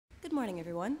Good morning,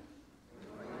 everyone.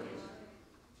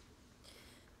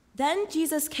 Then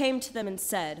Jesus came to them and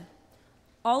said,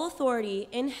 "All authority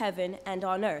in heaven and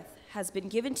on earth has been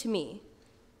given to me.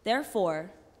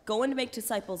 Therefore, go and make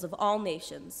disciples of all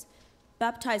nations,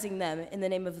 baptizing them in the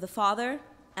name of the Father,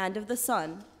 and of the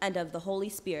Son, and of the Holy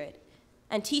Spirit,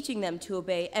 and teaching them to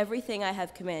obey everything I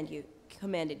have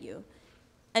commanded you.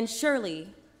 And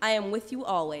surely I am with you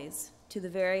always, to the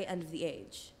very end of the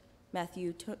age."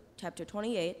 Matthew chapter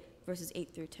 28, verses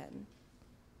 8 through 10.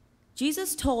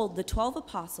 Jesus told the 12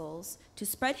 apostles to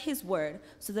spread his word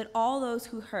so that all those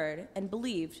who heard and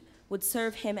believed would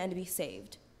serve him and be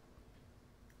saved.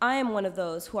 I am one of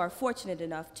those who are fortunate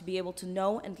enough to be able to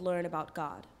know and learn about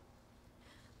God.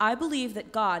 I believe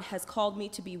that God has called me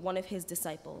to be one of his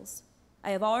disciples.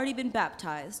 I have already been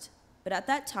baptized, but at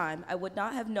that time I would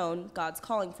not have known God's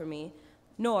calling for me,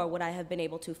 nor would I have been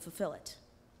able to fulfill it.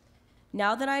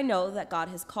 Now that I know that God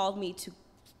has called me to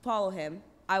follow him,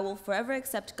 I will forever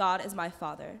accept God as my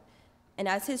Father, and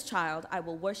as his child, I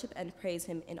will worship and praise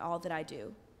him in all that I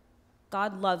do.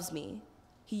 God loves me.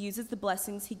 He uses the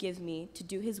blessings he gives me to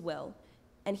do his will,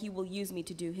 and he will use me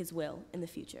to do his will in the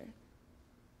future.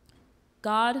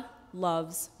 God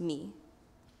loves me.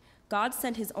 God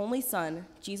sent his only Son,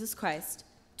 Jesus Christ,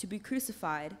 to be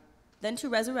crucified, then to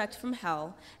resurrect from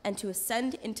hell, and to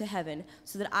ascend into heaven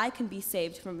so that I can be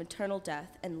saved from eternal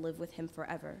death and live with him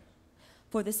forever.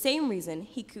 For the same reason,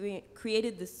 he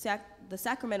created the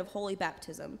sacrament of holy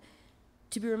baptism.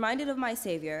 To be reminded of my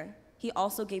Savior, he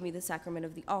also gave me the sacrament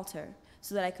of the altar,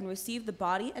 so that I can receive the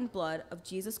body and blood of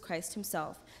Jesus Christ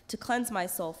himself to cleanse my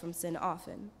soul from sin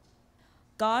often.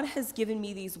 God has given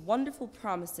me these wonderful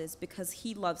promises because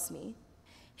he loves me,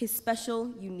 his special,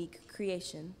 unique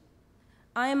creation.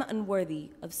 I am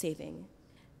unworthy of saving,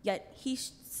 yet he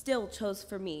still chose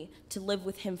for me to live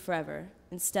with him forever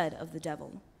instead of the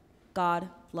devil. God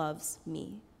loves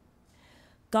me.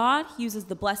 God uses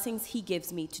the blessings he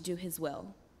gives me to do his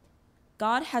will.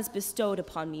 God has bestowed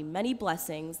upon me many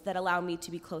blessings that allow me to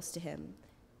be close to him.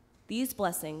 These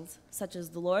blessings, such as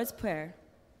the Lord's Prayer,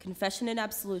 confession and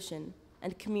absolution,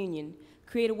 and communion,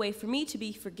 create a way for me to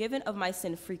be forgiven of my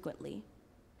sin frequently.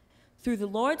 Through the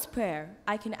Lord's Prayer,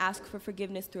 I can ask for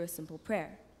forgiveness through a simple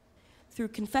prayer. Through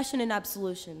confession and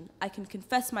absolution, I can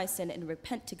confess my sin and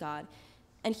repent to God,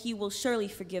 and he will surely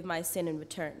forgive my sin in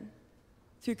return.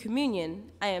 Through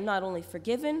communion, I am not only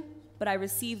forgiven, but I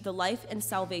receive the life and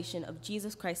salvation of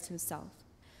Jesus Christ himself.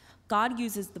 God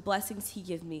uses the blessings he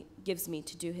gives me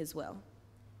to do his will.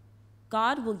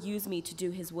 God will use me to do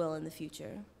his will in the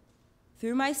future.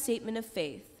 Through my statement of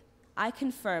faith, I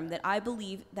confirm that I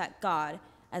believe that God,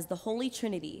 as the Holy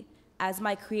Trinity, as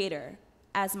my Creator,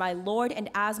 as my Lord, and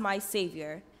as my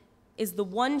Savior, is the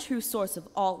one true source of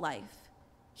all life.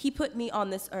 He put me on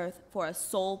this earth for a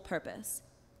sole purpose,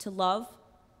 to love,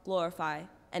 glorify,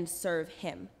 and serve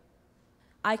him.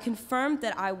 I confirm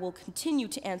that I will continue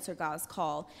to answer God's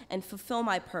call and fulfill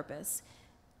my purpose.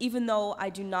 Even though I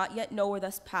do not yet know where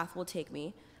this path will take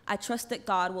me, I trust that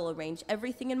God will arrange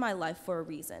everything in my life for a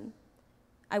reason.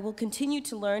 I will continue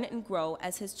to learn and grow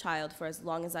as his child for as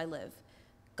long as I live.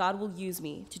 God will use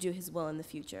me to do his will in the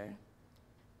future.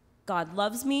 God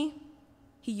loves me.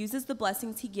 He uses the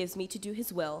blessings he gives me to do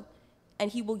his will, and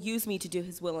he will use me to do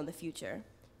his will in the future.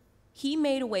 He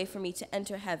made a way for me to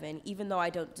enter heaven even though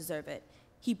I don't deserve it.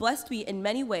 He blessed me in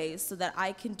many ways so that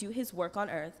I can do his work on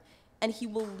earth, and he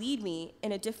will lead me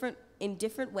in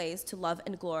different ways to love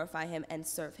and glorify him and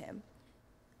serve him.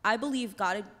 I believe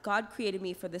God created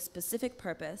me for this specific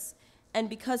purpose, and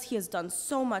because he has done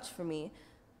so much for me,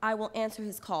 I will answer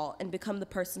his call and become the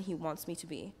person he wants me to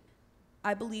be.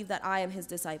 I believe that I am his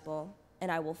disciple,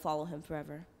 and I will follow him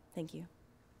forever. Thank you.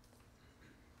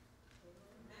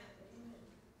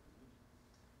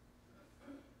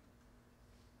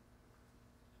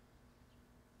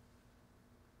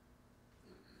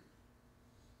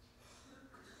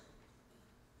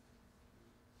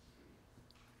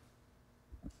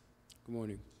 Good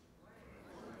morning.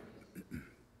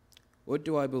 What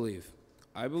do I believe?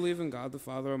 I believe in God the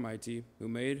Father Almighty, who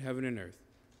made heaven and earth,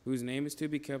 whose name is to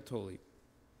be kept holy.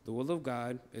 The will of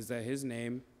God is that his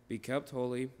name be kept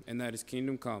holy and that his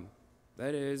kingdom come.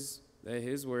 That is, that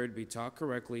his word be taught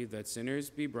correctly, that sinners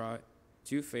be brought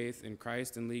to faith in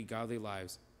Christ and lead godly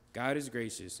lives. God is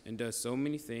gracious and does so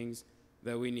many things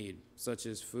that we need, such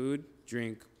as food,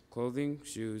 drink, clothing,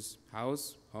 shoes,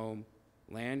 house, home,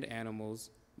 land, animals,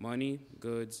 money,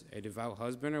 goods, a devout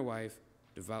husband or wife,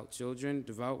 devout children,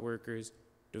 devout workers,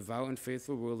 devout and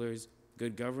faithful rulers,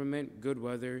 good government, good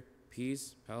weather,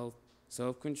 peace, health,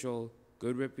 self-control,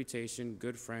 good reputation,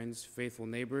 good friends, faithful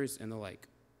neighbors, and the like.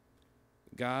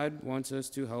 God wants us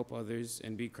to help others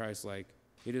and be Christ-like.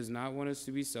 He does not want us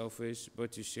to be selfish,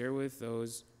 but to share with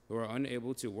those who are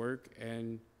unable to work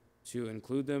and to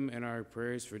include them in our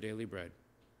prayers for daily bread.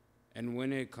 And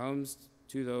when it comes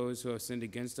to those who have sinned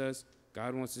against us,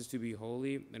 God wants us to be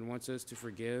holy and wants us to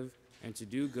forgive and to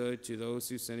do good to those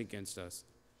who sin against us.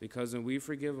 Because when we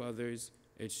forgive others,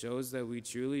 it shows that we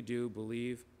truly do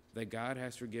believe that God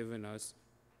has forgiven us.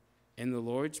 In the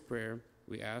Lord's Prayer,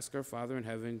 we ask our Father in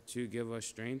heaven to give us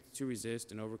strength to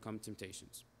resist and overcome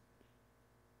temptations.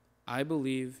 I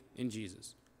believe in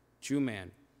Jesus, true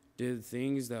man, did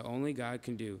things that only God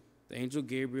can do. The angel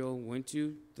Gabriel went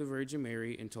to the Virgin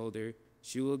Mary and told her,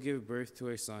 she will give birth to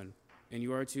a son, and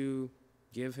you are to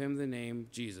give him the name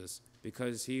Jesus,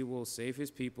 because he will save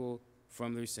his people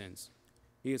from their sins.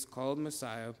 He is called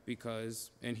Messiah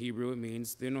because, in Hebrew, it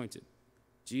means the anointed.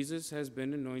 Jesus has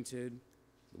been anointed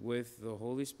with the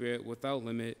Holy Spirit without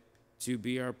limit to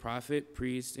be our prophet,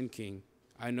 priest, and king.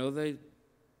 I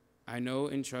know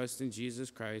and trust in Jesus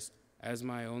Christ as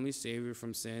my only Savior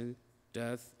from sin,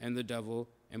 death, and the devil,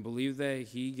 and believe that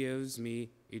he gives me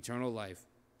eternal life.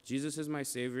 Jesus is my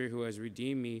Savior who has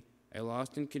redeemed me, a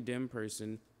lost and condemned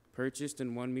person, purchased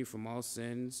and won me from all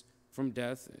sins, from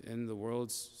death and the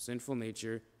world's sinful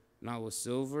nature, not with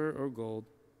silver or gold,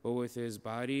 but with his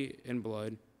body and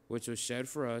blood, which was shed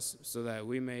for us, so that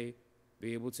we may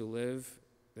be able to live,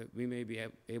 that we may be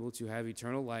able to have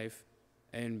eternal life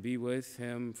and be with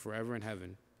him forever in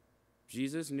heaven.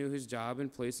 Jesus knew his job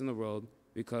and place in the world,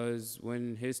 because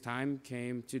when his time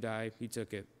came to die, he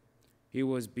took it. He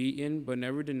was beaten, but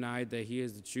never denied that he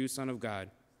is the true Son of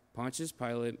God. Pontius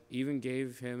Pilate even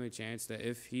gave him a chance that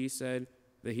if he said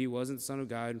that he wasn't the Son of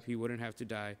God, he wouldn't have to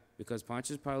die, because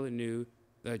Pontius Pilate knew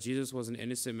that Jesus was an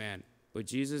innocent man, but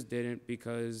Jesus didn't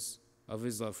because of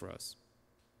his love for us.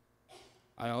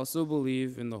 I also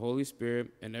believe in the Holy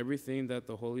Spirit and everything that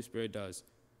the Holy Spirit does.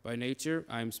 By nature,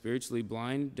 I am spiritually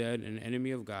blind, dead, and an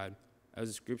enemy of God, as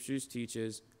the Scriptures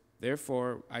teaches.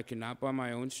 Therefore, I cannot by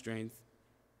my own strength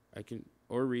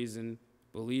or reason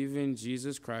believe in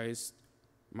Jesus Christ,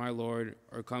 my Lord,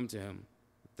 or come to him.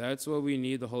 That's what we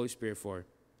need the Holy Spirit for.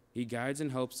 He guides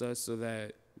and helps us so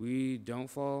that we don't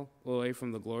fall away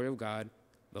from the glory of God.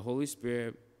 The Holy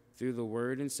Spirit, through the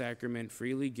word and sacrament,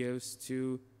 freely gives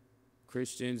to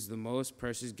Christians the most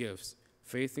precious gifts: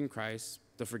 faith in Christ,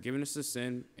 the forgiveness of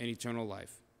sin, and eternal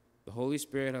life. The Holy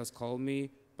Spirit has called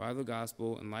me by the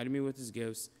gospel, enlightened me with his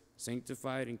gifts,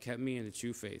 sanctified and kept me in the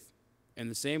true faith. In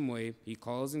the same way, he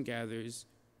calls and gathers,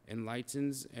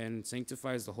 enlightens and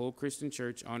sanctifies the whole Christian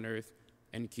church on earth,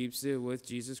 and keeps it with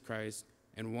Jesus Christ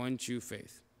in one true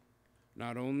faith.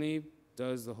 Not only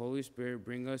does the Holy Spirit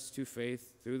bring us to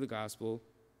faith through the gospel,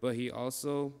 but he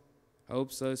also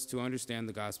helps us to understand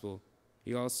the gospel.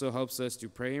 He also helps us to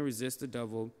pray and resist the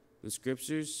devil. The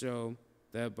Scriptures show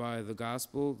that by the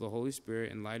gospel, the Holy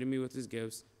Spirit enlightened me with his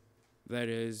gifts. That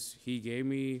is, he gave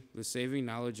me the saving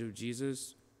knowledge of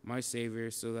Jesus, my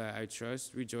Savior, so that I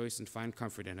trust, rejoice, and find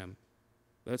comfort in him.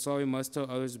 That's all we must tell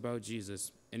others about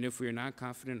Jesus. And if we are not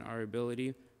confident in our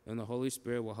ability, then the Holy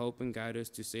Spirit will help and guide us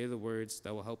to say the words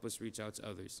that will help us reach out to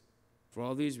others. For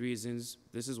all these reasons,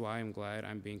 this is why I'm glad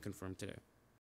I'm being confirmed today.